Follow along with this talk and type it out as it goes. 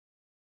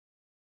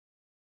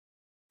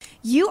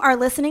You are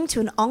listening to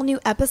an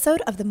all-new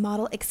episode of the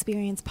Model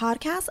Experience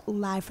podcast,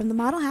 live from the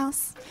Model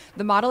House.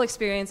 The Model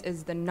Experience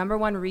is the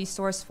 #1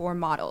 resource for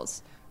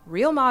models.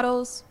 Real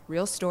models,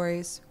 real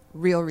stories,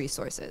 real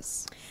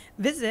resources.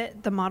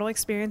 Visit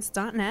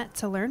themodelexperience.net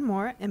to learn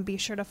more, and be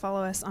sure to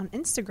follow us on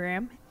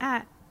Instagram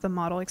at The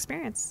Model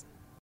Experience.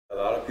 A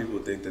lot of people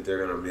think that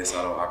they're going to miss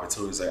out on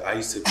opportunities. Like, I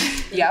used to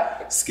be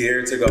Yep.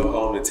 scared to go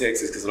home to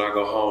Texas because when I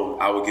go home,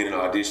 I would get an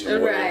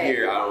audition. When I'm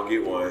here, I don't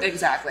get one.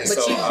 Exactly. But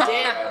So, you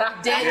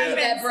did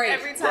that break.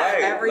 Every time.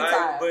 Right, Every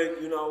time.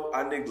 But, you know,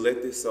 I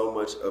neglected so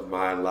much of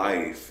my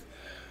life.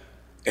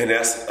 And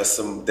that's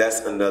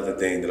another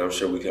thing that I'm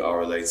sure we can all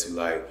relate to.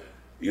 Like,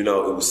 you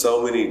know, it was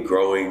so many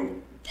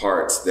growing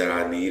parts that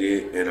I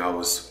needed. And I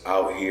was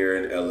out here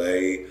in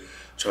LA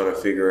trying to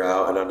figure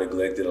out, and I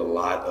neglected a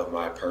lot of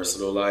my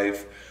personal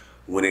life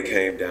when it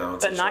came down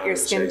to But not your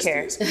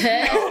skincare. Never the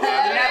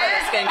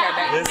skincare,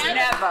 baby. Listen.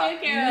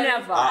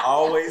 Never. I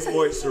always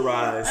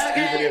moisturize,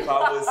 even if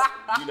I was,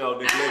 you know,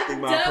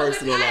 neglecting my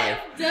personal life.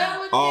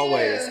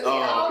 Always.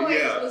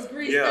 Was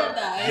greased up.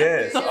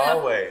 Yes,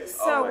 always.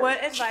 So always.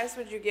 what advice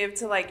would you give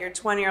to like your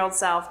 20-year-old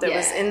self that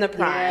was in the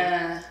prime?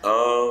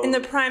 Yeah. In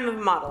the prime of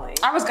modeling?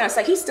 I was going to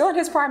say, he's still in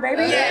his prime,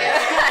 baby. Yeah,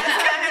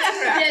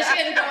 she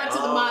had to go into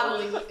the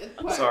modeling.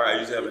 Sorry, I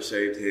used to have a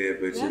shaved head,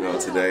 but you know,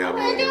 today I'm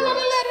I didn't want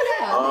to let it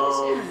out.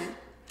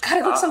 God,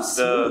 it looks so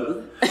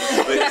smooth. But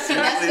seriously,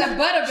 That's that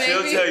butter, baby.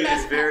 she'll tell you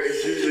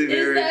it's usually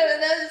very,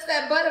 That's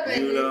that butter,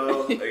 baby. you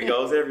know, it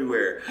goes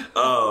everywhere.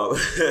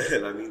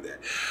 And I mean that.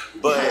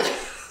 But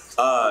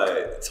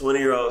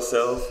 20-year-old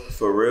self,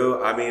 for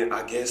real, I mean,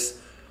 I guess,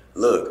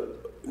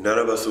 look, none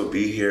of us would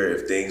be here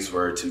if things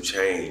were to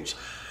change.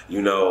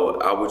 You know,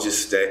 I would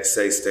just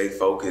stay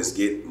focused,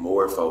 get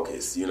more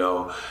focused, you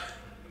know.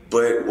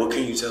 But what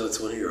can you tell a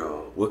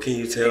 20-year-old? What can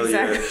you tell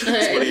your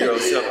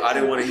 20-year-old self? I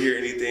didn't want to hear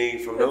anything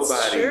from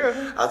nobody. True.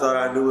 I thought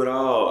I knew it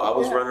all. I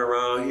was running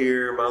around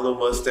here, my little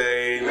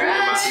Mustang, living in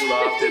my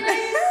loft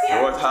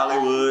in North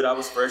Hollywood. I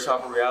was fresh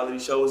off a reality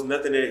show. It was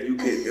nothing that you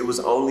could, it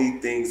was only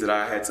things that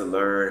I had to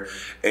learn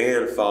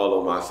and fall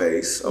on my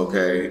face,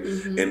 okay?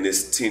 In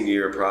this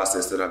 10-year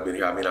process that I've been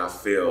here. I mean, I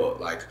failed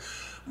like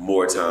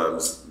more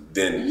times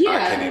than I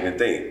can even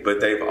think. But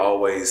they've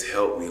always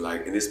helped me,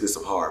 like, and it's been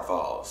some hard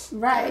falls.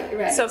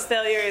 Right. So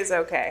failure is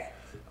okay.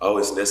 Oh,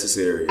 it's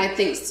necessary. I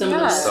think some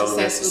of the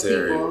successful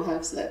people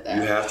have said that.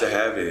 You have to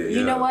have it.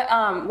 You know what?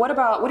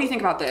 What do you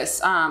think about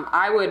this?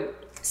 I would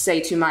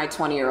say to my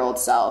 20-year-old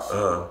self,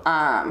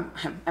 I'm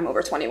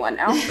over 21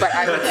 now, but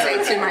I would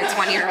say to my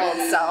 20-year-old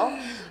self,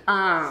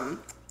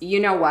 you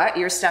know what?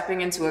 You're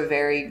stepping into a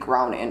very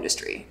grown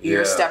industry.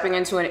 You're stepping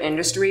into an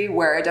industry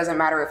where it doesn't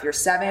matter if you're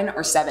 7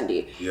 or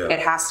 70. Yeah. It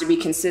has to be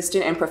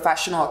consistent and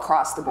professional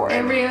across the board.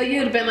 And real,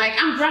 you'd have been like,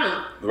 I'm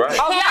grown. Right.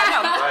 Oh, yeah, I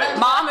know. Right.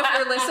 Mom, if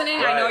you're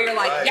listening, I know you're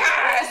like,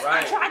 yes!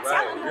 I tried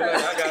telling her. You're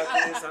like, I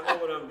got this. I know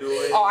what I'm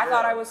doing. Oh, I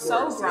thought I was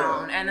so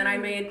grown. And then I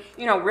made,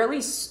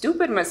 really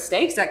stupid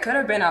mistakes that could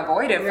have been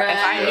avoided if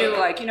I knew,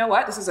 like, you know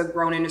what? This is a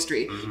grown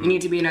industry. You need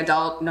to be an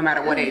adult no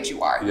matter what age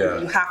you are. Yeah.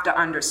 You have to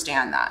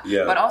understand that.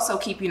 Yeah. But also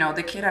keep,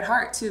 the kid at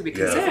heart, too.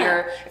 Because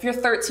if you're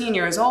 13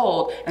 years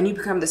old and you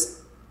become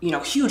this,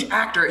 huge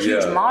actor, a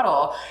huge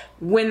model,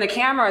 when the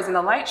cameras and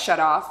the lights shut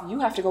off, you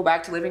have to go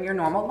back to living your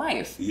normal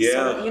life. Yeah.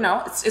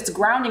 So, it's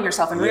grounding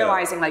yourself and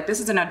realizing, like, this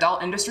is an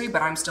adult industry,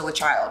 but I'm still a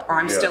child, or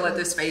I'm still at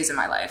this phase in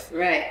my life.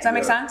 Right. Does that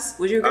make sense?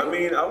 Would you agree? I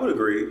mean, I would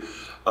agree.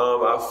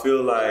 I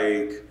feel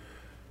like,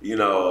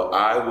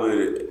 I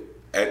would,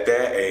 at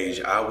that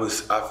age,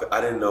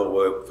 I didn't know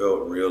what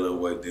felt real and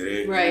what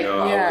didn't. Right.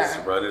 I was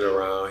running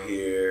around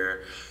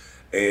here,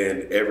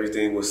 and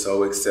everything was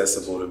so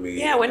accessible to me.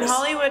 Yeah, when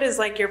Hollywood is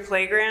like your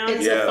playground.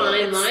 It's a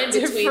fine line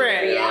between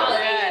different.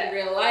 reality and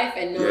real life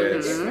and knowing the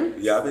difference.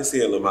 Yeah, I've been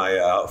seeing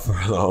Lamaya out for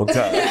a long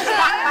time.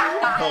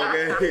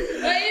 Okay.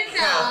 But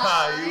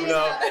You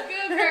know. the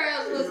good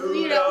girls was,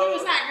 we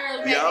was hot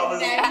girls back Y'all in was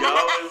the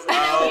day.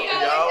 out.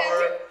 Y'all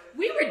were.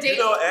 We were dating.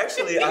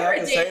 Actually, I have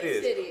to say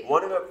this.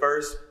 One of the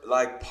first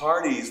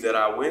parties that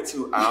I went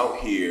to out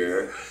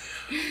here,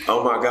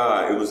 oh my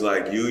God, it was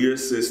like you, your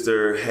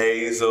sister,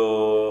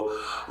 Hazel.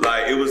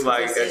 Like, it was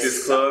like at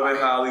this club in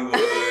Hollywood.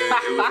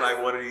 It was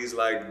like one of these,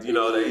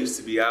 they used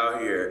to be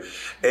out here.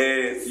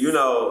 And,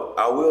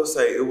 I will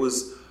say it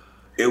was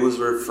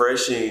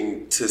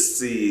refreshing to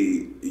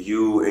see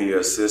you and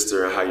your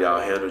sister and how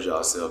y'all handled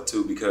yourself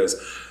too, because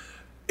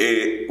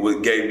it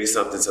gave me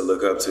something to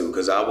look up to,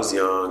 because I was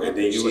young, and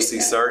then you would see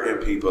certain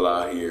people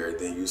out here,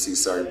 then you see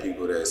certain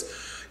people that's,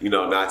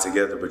 not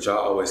together, but y'all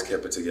always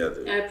kept it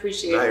together. I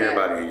appreciate Not that.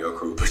 everybody in your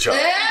crew, but y'all.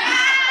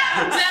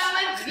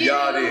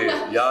 Y'all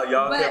did.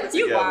 Y'all kept it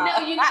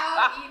together.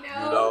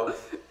 No,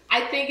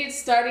 I think it's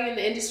starting in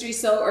the industry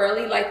so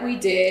early, like we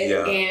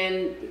did,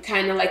 and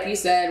kind of like you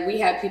said, we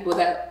had people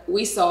that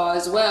we saw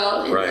as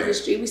well in the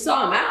industry. We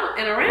saw them out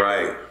and around.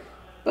 Right.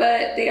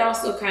 But they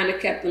also kind of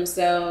kept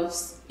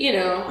themselves,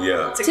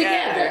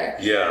 together.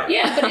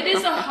 Yeah, but it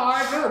is a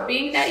hard road.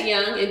 Being that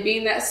young and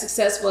being that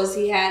successful as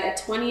he had at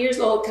 20 years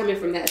old, coming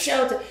from that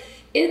show to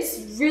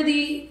it's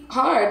really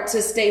hard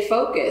to stay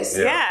focused.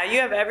 Yeah, you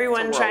have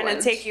everyone trying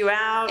to take you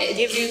out,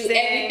 give you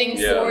everything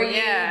for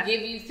you,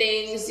 give you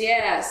things.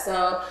 Yeah,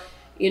 so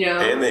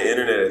and the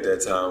internet at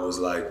that time was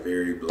like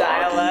very bloggy.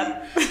 Dial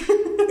up.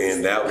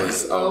 And that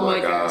was oh my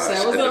gosh.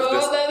 That was a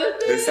whole other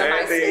thing. The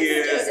sad thing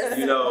is,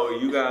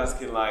 you guys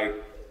can like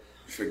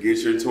forget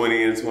your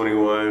 20 and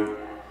 21.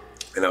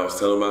 And I was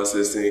telling my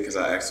assistant, because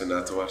I asked her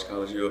not to watch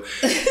College Hill,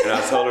 and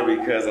I told her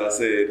because I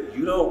said,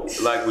 you don't,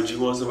 like, would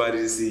you want somebody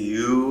to see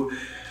you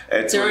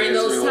at 20 and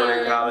 21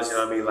 in college? And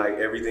I mean, like,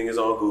 everything is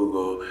on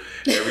Google,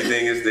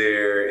 everything is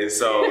there, and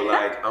so,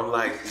 like, I'm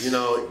like,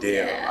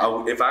 damn,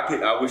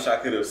 I wish I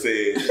could have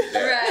said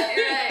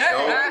that.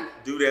 Don't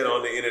do that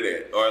on the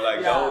internet, or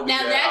like, don't do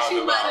now that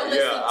you might have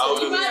listened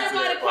to. You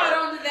might have caught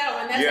on to that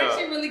one. That's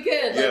actually really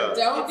good. Like,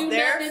 don't do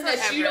nothing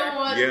that you don't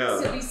want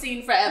to be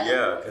seen forever.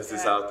 Yeah, because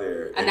it's out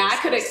there. And I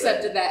could have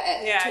accepted that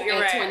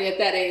at 20 at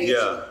that age.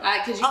 Yeah.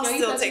 I'll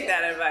still take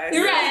that advice.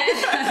 You're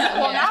right.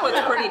 Well, now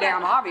it's pretty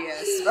damn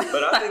obvious.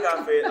 But I think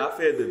I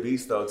fed the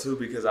beast though too,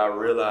 because I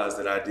realized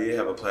that I did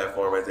have a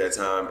platform at that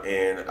time,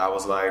 and I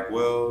was like,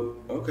 well,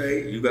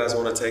 okay, you guys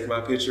want to take my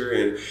picture,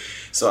 and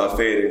so I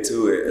fed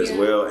into it as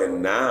well.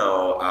 And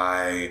now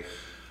I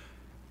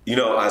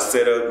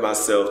set up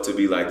myself to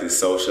be like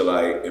this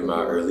socialite in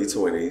my early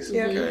 20s,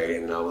 okay,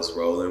 and I was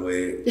rolling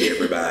with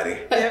everybody,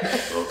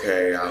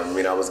 okay. I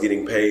mean, I was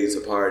getting paid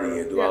to party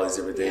and do all these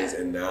different things,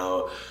 and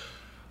now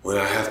when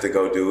I have to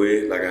go do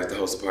it, like I have to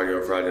host a party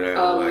on Friday night,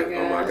 I'm like,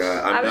 oh my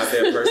God, I'm not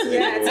that person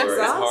anymore.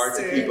 It's hard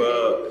to keep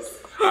up.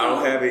 I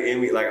don't have it in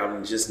me. Like,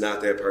 I'm just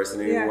not that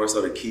person anymore.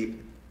 So to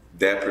keep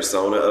that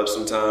persona up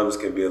sometimes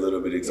can be a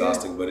little bit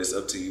exhausting, but it's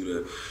up to you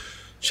to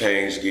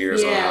change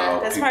gears on how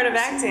that's part of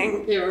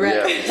acting. You're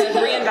right.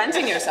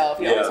 Reinventing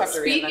yourself. You always have to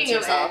reinvent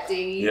yourself.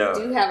 Speaking of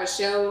acting, you do have a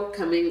show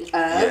coming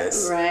up,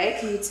 right?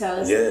 Can you tell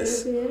us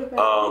a little bit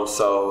about it?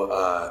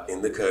 So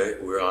in the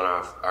cut, we're on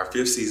our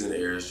 5th season.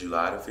 Airs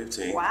July the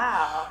 15th.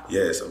 Wow.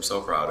 Yes, I'm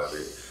so proud of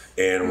it.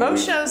 And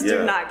most shows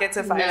do not get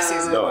to 5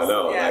 seasons. No, I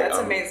know. Yeah, that's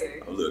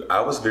amazing. Look, I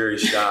was very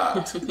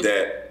shocked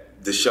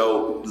that the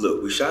show.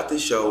 Look, we shot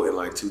this show in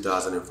like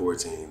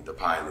 2014, the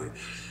pilot.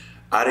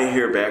 I didn't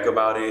hear back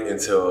about it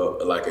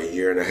until like a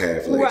year and a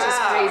half later. Which is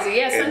crazy.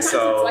 Yeah, sometimes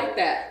it's like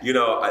that.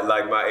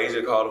 Like my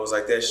agent called and was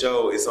like, that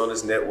show, it's on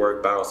this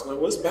network, Bounce. I'm like,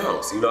 what's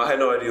Bounce? I had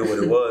no idea what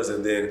it was.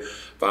 And then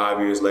 5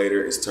 years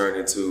later, it's turned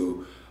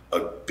into a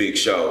big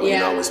show.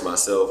 It's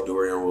myself,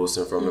 Dorion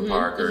Wilson from the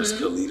Parkers,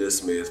 Kalita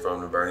Smith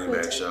from the Bernie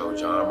Mac Show,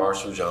 John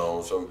Marshall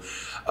Jones from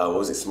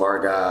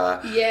Smart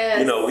Guy.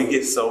 Yes. We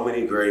get so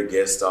many great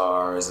guest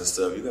stars and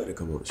stuff. You got to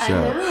come on the show. I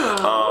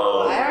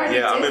know.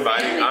 I'm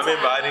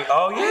inviting.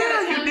 Oh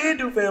yeah, you did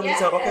do family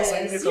time. Okay, so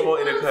you need to come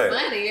on in the cut.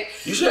 Funny.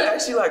 You should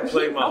actually like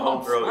play my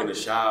homegirl in the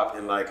shop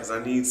and like, cause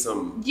I need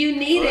some. You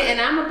need it,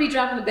 and I'm gonna be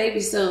dropping the baby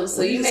soon,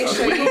 so you make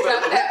sure you drop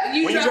that.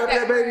 When you drop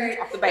that baby,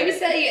 let me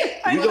say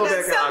it. You go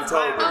back in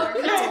October.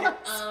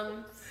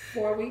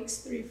 4 weeks,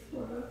 3,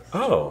 4 weeks.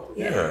 Oh,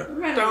 yeah.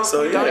 Don't drop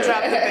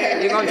the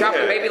baby. You're gonna drop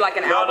the baby like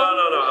an album?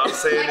 No. I'm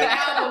saying Like an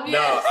album,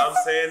 yes. I'm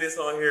saying this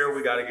on here.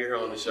 We got to get her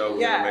on the show. We're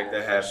gonna make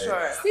that happen.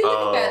 Sure. See,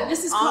 look at that.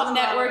 This is called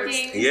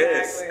networking.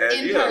 Yes,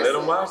 Exactly. let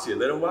them watch it.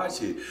 Let them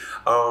watch it.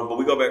 But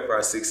we go back for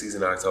our 6th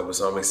season in October,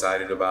 so I'm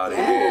excited about it.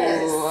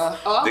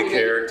 The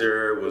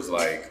character was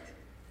like.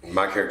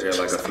 My character had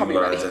like a few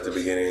lines at the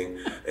beginning,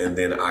 and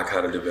then I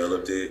kind of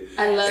developed it.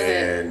 I love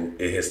it.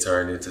 And it has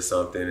turned into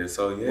something, and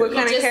so What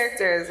kind of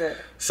character is it?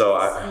 So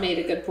I made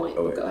a good point.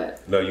 Go ahead.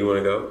 No, you want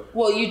to go?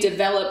 Well, you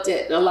developed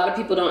it. And a lot of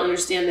people don't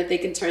understand that they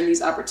can turn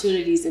these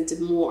opportunities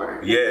into more.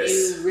 Yes.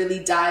 You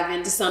really dive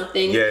into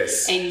something.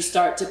 Yes. And you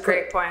start to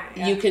Great point.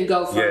 Yeah. You can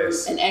go from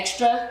an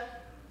extra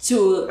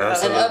to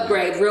an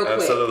upgrade real quick.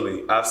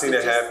 Absolutely. I've seen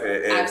it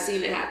happen. I've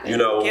seen it happen. Get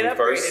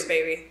upgraded,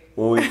 baby.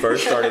 When we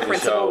first started the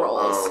show,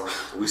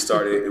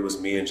 it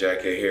was me and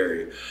Jack K.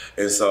 Harry.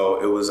 And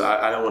so it was,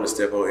 I don't want to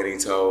step on any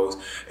toes.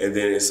 And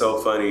then it's so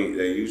funny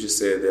that you just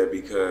said that,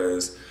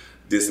 because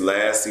this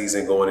last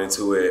season going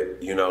into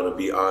it, to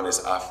be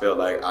honest, I felt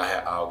like I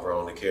had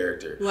outgrown the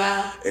character.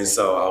 Wow. And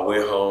so I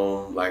went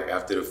home like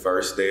after the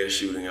first day of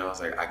shooting. I was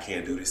like, I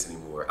can't do this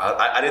anymore.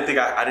 I didn't think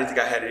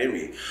I had it in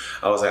me.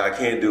 I was like, I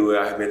can't do it.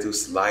 I have been through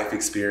life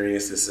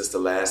experiences since the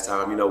last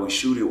time. We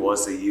shoot it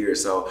once a year,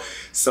 so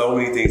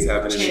many things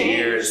happen in a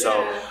year. And so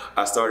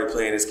I started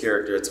playing this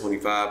character at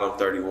 25. I'm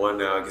 31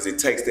 now, because it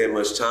takes that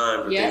much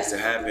time for things to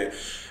happen.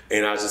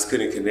 And I just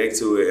couldn't connect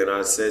to it. And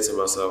I said to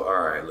myself, all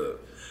right,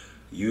 look.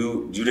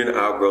 You didn't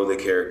outgrow the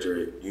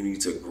character. You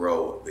need to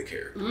grow the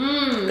character.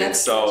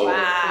 That's so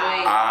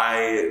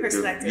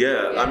Perspective.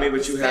 I mean,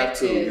 but you have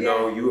to.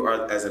 You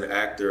are, as an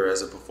actor,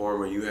 as a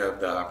performer, you have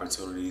the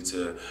opportunity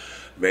to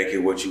make it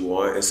what you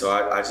want. And so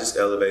I just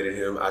elevated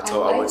him. I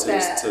went to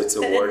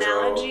the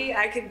wardrobe. analogy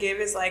I could give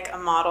is like a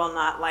model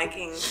not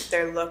liking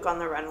their look on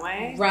the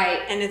runway,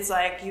 right? And it's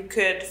like you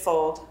could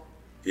fold.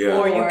 Yeah.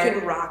 Or you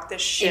can rock the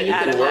shit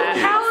out of that.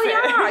 Hell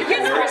yeah! It's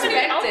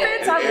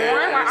outfits I've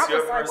worn. It's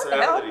your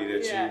personality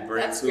that you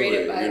bring to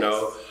it.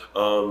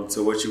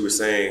 to what you were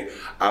saying,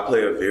 I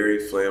play a very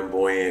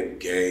flamboyant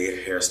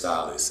gay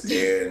hairstylist.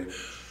 And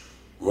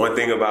one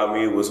thing about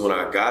me was when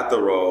I got the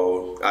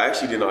role, I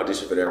actually didn't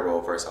audition for that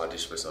role first. I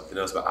auditioned for something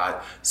else, but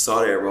I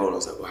saw that role and I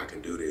was like, well, I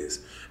can do this.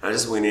 And I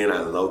just went in,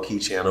 I low-key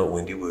channeled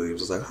Wendy Williams.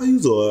 I was like, how you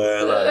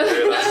doing?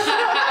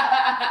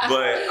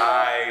 But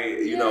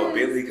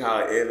Bentley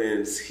Kyle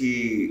Evans,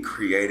 he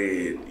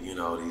created,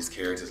 these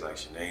characters like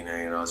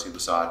Shanae and all these people,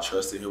 so I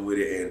trusted him with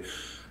it. And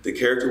the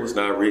character was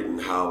not written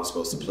how I was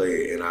supposed to play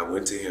it. And I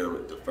went to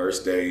him the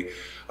first day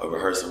of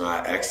rehearsal and I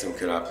asked him,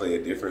 could I play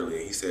it differently?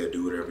 And he said,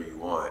 do whatever you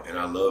want. And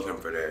I love him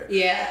for that.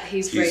 Yeah,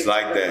 he's great. He's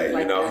like that,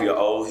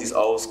 he's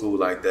old school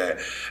like that.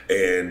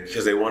 And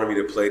because they wanted me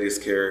to play this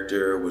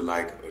character with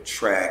like a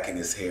track in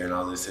his hair and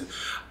all this. And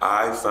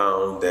I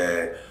found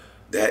that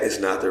is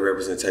not the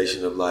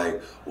representation of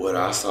like what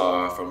I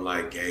saw from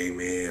like gay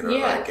men or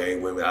like gay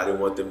women. I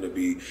didn't want them to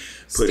be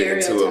put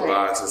into a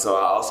box. And so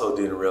I also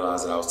didn't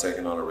realize that I was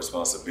taking on a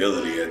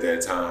responsibility at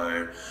that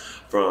time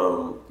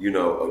from,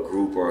 a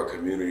group or a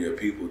community of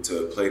people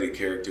to play the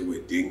character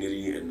with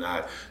dignity and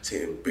not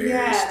to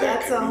embarrass that community. Yeah,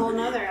 that's a whole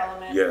nother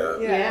element.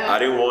 Yeah. I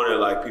didn't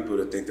want people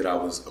to think that I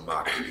was a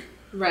mockery.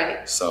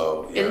 Right.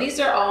 So, and these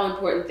are all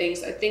important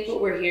things. I think what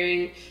we're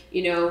hearing,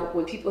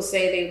 when people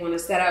say they want to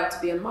set out to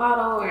be a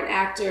model or an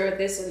actor,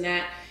 this and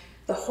that,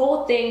 the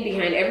whole thing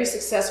behind every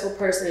successful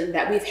person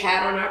that we've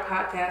had on our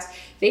podcast,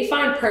 they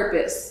find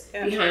purpose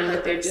behind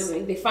what they're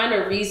doing. They find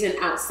a reason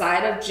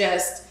outside of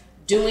just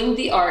doing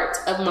the art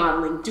of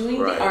modeling,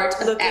 doing the art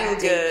of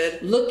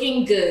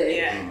looking good,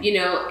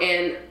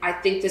 and I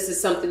think this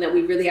is something that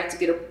we really have to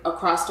get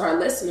across to our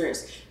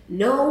listeners.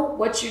 Know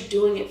what you're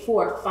doing it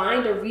for.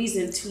 Find a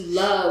reason to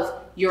love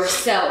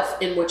yourself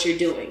in what you're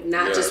doing,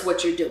 not just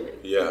what you're doing.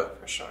 Yeah,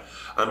 for sure.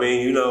 I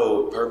mean,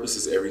 purpose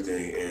is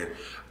everything, and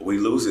we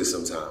lose it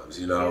sometimes,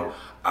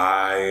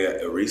 I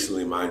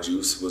recently, my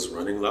juice was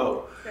running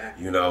low,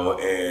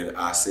 and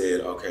I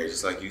said, okay,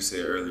 just like you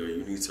said earlier,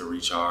 you need to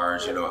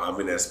recharge. I'm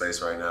in that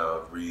space right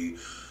now,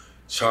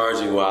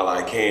 recharging while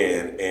I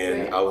can.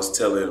 And I was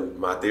telling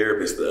my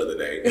therapist the other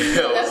day,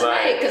 That's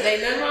right, because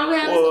ain't nothing wrong with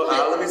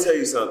having let me tell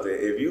you something.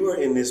 If you are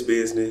in this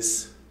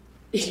business,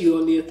 you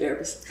will need a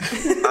therapist.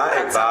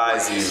 I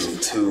advise you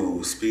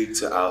to speak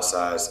to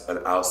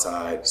an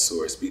outside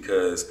source,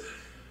 because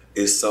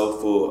it's so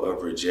full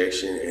of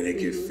rejection and it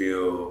can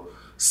feel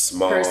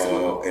small.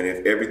 Personal. And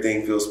if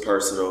everything feels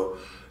personal,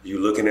 you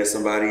looking at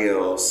somebody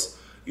else,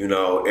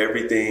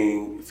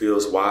 everything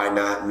feels, why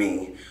not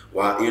me?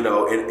 Why,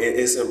 and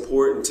it's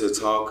important to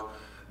talk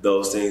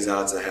those things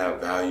out, to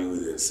have value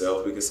within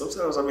self, because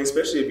sometimes,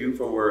 especially if you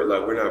from where,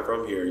 like, we're not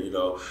from here,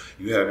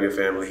 you have your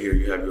family here,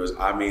 you have yours.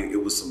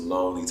 It was some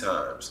lonely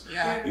times,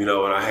 and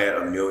I had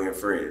a million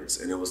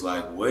friends, and it was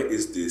like, what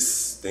is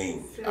this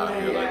thing out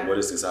here? Like, what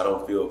is this? I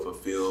don't feel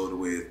fulfilled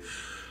with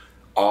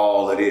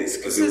all of this,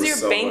 because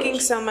you're banking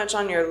so much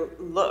on your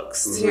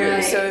looks too.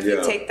 Right. So if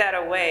you take that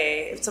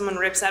away, if someone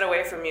rips that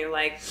away from you,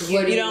 like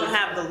you don't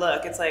have the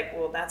look, it's like,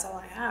 well, that's all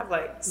I have.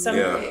 Like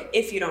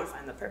if you don't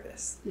find the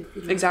purpose.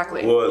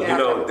 Exactly. Well,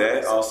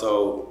 that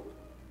also,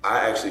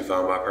 I actually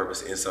found my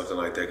purpose in something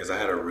like that, because I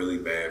had a really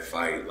bad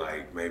fight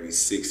like maybe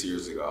 6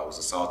 years ago. I was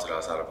assaulted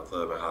outside of a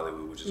club in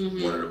Hollywood, which is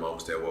one of the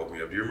moments that woke me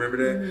up. Do you remember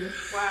that?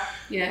 Wow.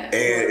 Yeah.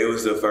 And it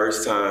was the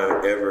first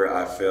time ever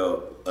I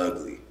felt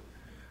ugly.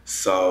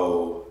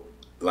 So,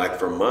 like,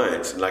 for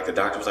months, like, the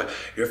doctor was like,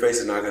 your face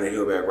is not going to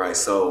heal back right.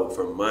 So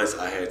for months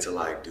I had to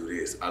like do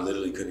this. I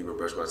literally couldn't even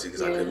brush my teeth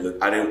because I couldn't look.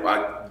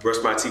 I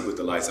brushed my teeth with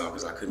the lights off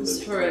because I couldn't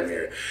look in the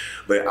mirror.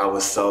 But I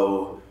was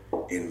so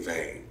in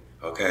vain.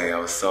 Okay, I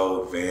was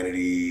so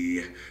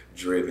vanity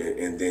driven.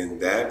 And then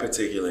that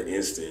particular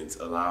instance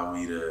allowed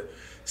me to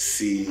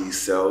see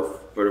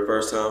self for the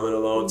first time in a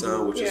long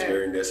time, which is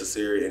very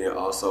necessary. And it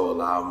also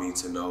allowed me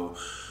to know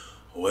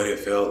what it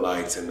felt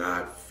like to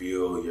not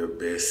feel your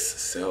best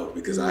self,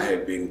 because I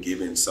had been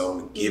given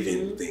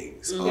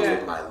things off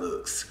of my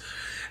looks.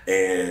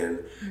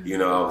 And,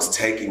 I was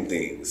taking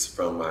things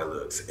from my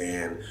looks.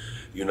 And,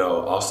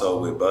 also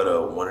with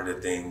butter, one of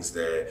the things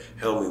that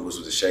helped me was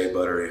with the shea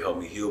butter. It helped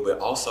me heal. But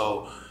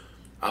also,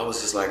 I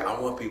was just like, I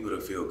want people to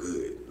feel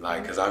good.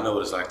 Like, because I know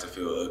what it's like to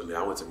feel ugly.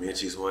 I went to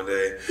Menchie's one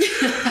day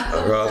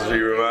across the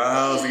street from my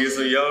house to get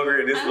some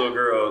yogurt. And this little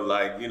girl,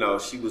 like,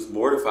 she was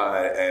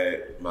mortified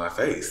at my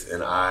face.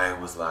 And I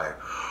was like,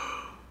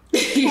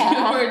 you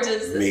were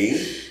just... Me?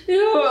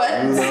 What?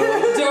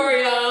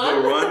 Dorion.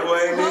 The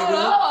runway,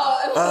 nigga.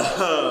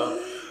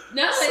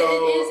 No, so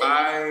it is.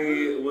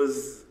 I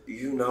was,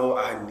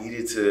 I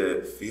needed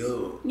to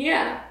feel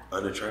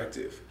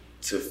unattractive.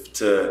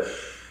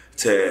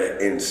 To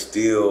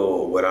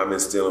instill what I'm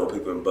instilling on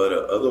people in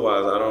butter.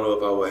 Otherwise, I don't know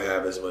if I would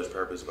have as much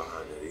purpose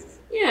behind it either.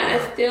 Yeah,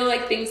 I feel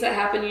like things that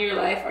happen in your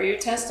life are your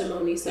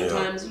testimony.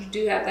 Sometimes you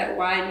do have that,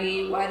 why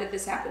me? Why did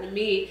this happen to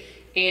me?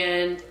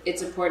 And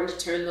it's important to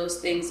turn those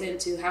things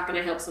into, how can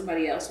I help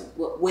somebody else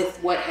with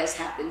what has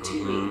happened to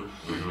me?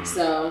 Mm-hmm.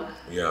 So,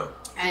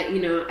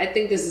 I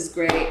think this is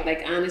great.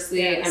 Like,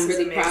 honestly, I'm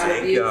really proud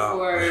of you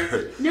for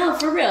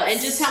real.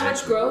 And just how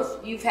much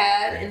growth you've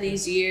had in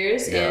these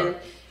years. And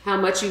how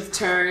much you've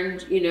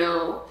turned,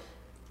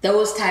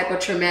 those type of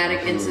traumatic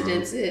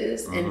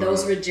incidences and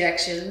those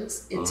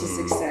rejections into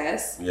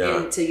success,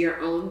 into your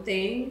own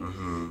thing.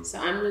 So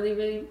I'm really,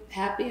 really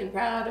happy and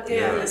proud of you.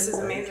 Yeah, this is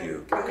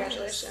amazing.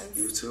 Congratulations.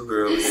 You too,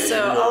 girl.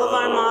 So all of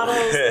our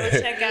models, go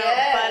check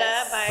out Butt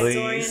Up by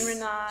Dorion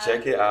Renaud.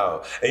 Check it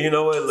out. And you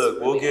know what? Look,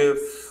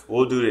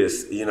 we'll do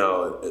this.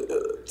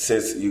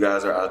 Since you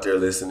guys are out there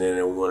listening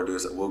and we want to do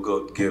this, we'll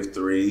go give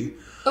 3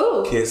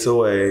 kiss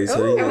away.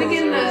 So are we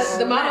getting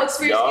the model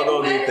experience? Y'all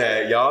gonna get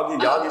that. Y'all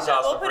get y'all's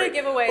we'll put a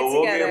giveaway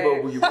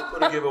together. We'll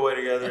put a giveaway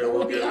together and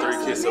we'll give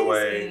 3 kiss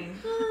away.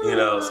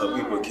 So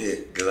people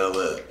can glow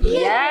up.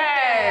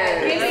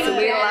 Yes, we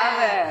love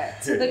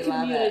it. To the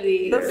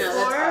community.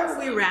 Before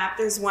we wrap,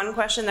 there's one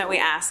question that we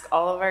ask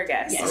all of our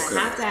guests. Yes. And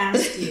I have to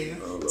ask you,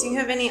 do you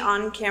have any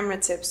on-camera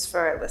tips for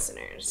our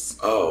listeners?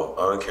 Oh,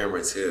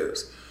 on-camera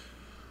tips.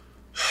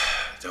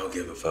 Don't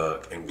give a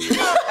fuck and be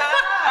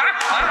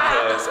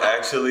because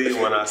actually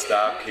when I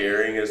stopped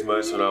caring as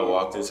much when I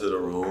walked into the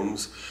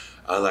rooms,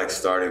 I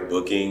started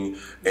booking,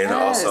 and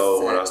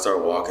also when I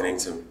started walking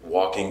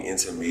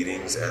into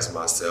meetings as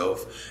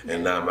myself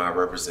and not my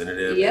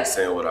representative and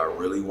saying what I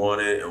really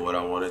wanted and what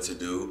I wanted to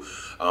do,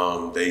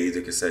 they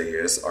either could say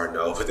yes or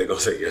no, but they're gonna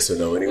say yes or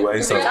no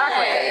anyway. So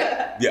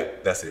yeah,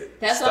 that's it.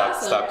 That's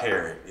awesome. Stop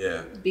caring.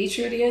 Yeah. Be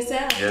true to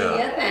yourself.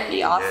 Yeah.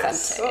 Be authentic.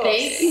 Yes.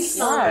 Thank you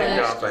so much.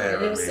 Thank y'all for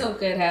having It was so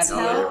good having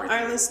you. Tell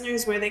our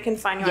listeners where they can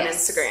find you on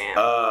Instagram.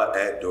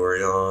 At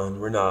Dorion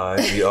Renaud,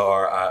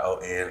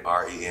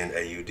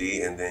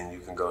 DorionRenaud, and then you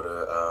can go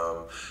to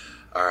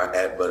our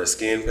at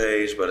Butterskin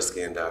page,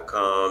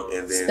 butterskin.com,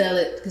 and then spell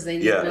it because they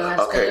need to know how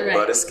to spell it right.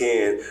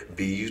 Butterskin,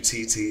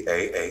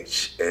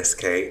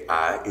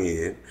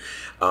 BUTTAHSKIN,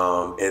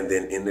 and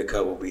then In the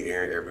Cup will be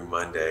airing every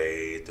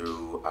Monday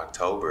through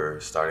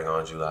October, starting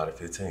on July the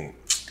 15th.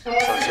 So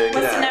check What's it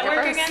the out.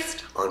 network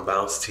against? On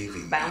Bounce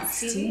TV.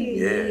 Bounce TV.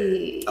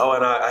 Yeah. Oh,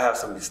 and I have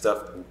some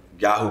stuff.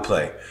 Yahoo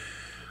Play.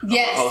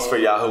 Yes. I'm a host for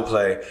Yahoo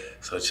Play.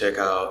 So check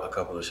out a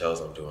couple of shows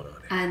I'm doing on it.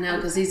 I know,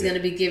 because he's going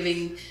to be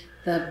giving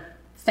the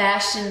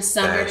fashion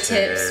summer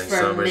tips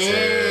for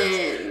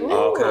men.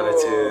 All kind of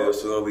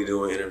tips. We're going to be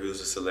doing interviews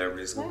with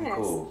celebrities. It's going to be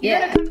cool. You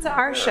got to come to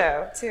our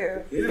show,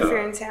 too, if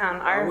you're in town.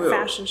 Our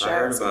fashion show. I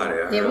heard about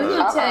it. We're going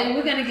to tell you.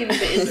 We're going to give you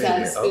the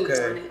inside scoop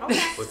on it.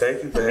 Well,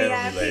 thank you for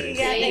having me, ladies.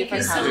 Thank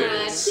you so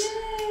much.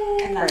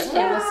 And we'll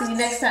see you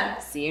next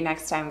time. See you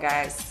next time,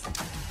 guys.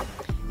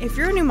 If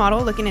you're a new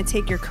model looking to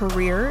take your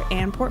career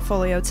and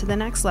portfolio to the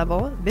next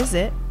level,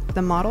 visit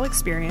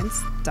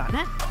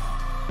themodelexperience.net.